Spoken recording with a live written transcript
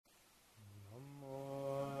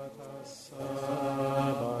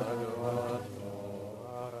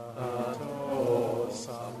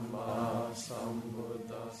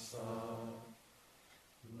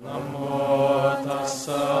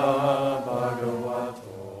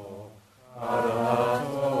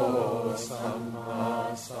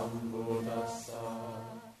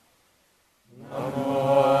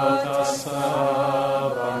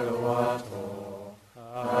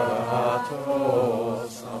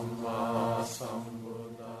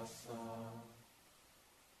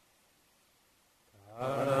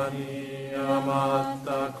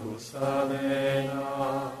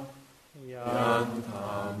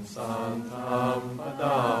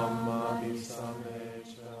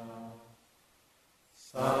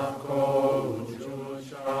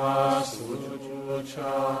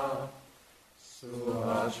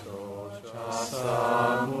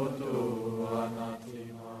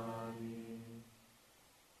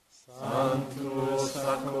Santu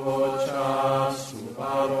sakocha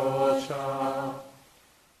subarocha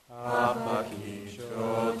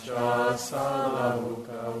apakichocha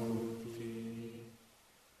salaukavuti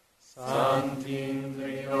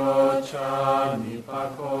Santindriyocha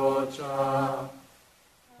nipakocha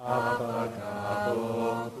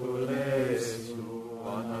apagabo kulesu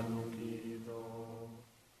ananugido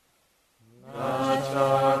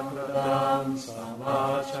Nachakradam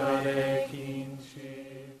samachare kinchi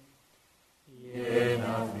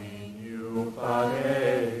Yena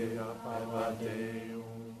vinyupare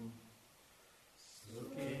apavadeum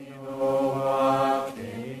Sukino va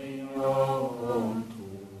kenino ontu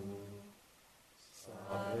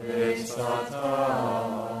Sabe sata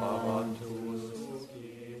bhavantu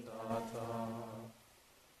sukhidata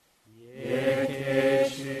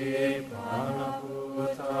Yekechi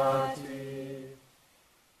pranabhutati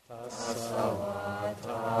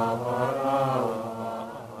Tasavata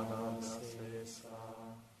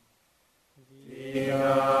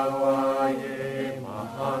Digavaye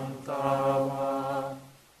mahantava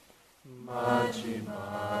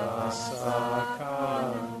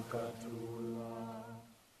Majjimarasakankatula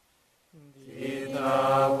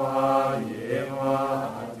Didavaye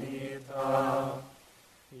vadita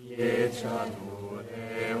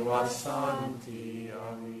Yechadure vasanti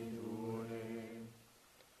avidure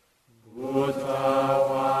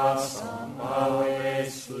Bhutava sambhave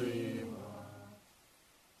suiva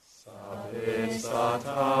Sabe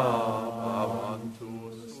sata bhavantu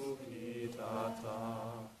sukhitata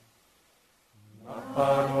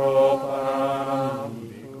Naparo param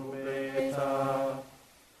vikubeta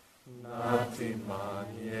Nati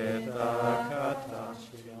manyeta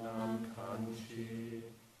katachinam kanchi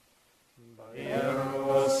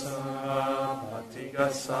Vairosana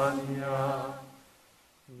patigasanya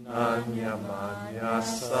Nanya manya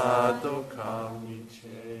sadukam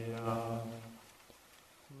nicheya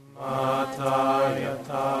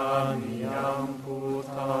Matayata niyam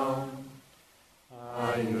putam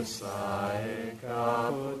Ayusaeka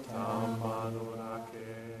putam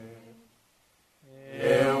manurake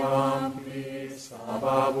Evampi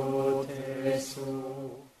sabhabutesu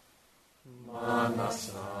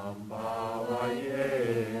Manasam bhavaye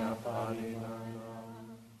aparinanam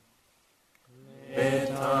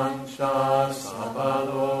Metancha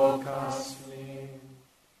sabalokasmin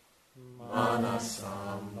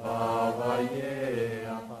Manasam bhavaye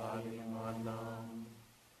aparimanam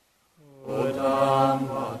Udam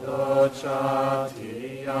vadocha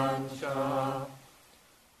tiriyancha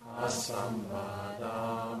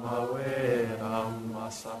Asambadam averam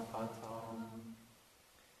asapatam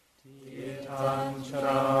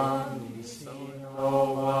Titancha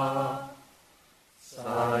nisinova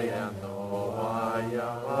Sayanova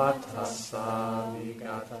yavatasa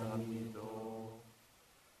vigatamido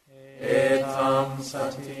Etam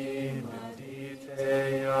sati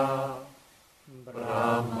mediteya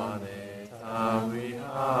Brahmaneta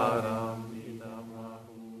viharam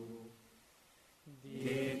idamahu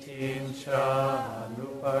Ditincha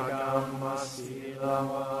anupagama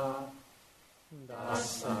silava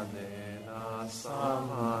Dasanena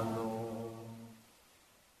samano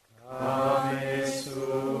Kamesu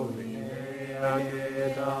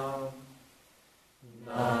vineyagedam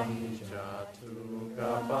Nahi jatu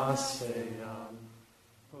gabaseyam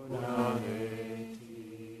Punah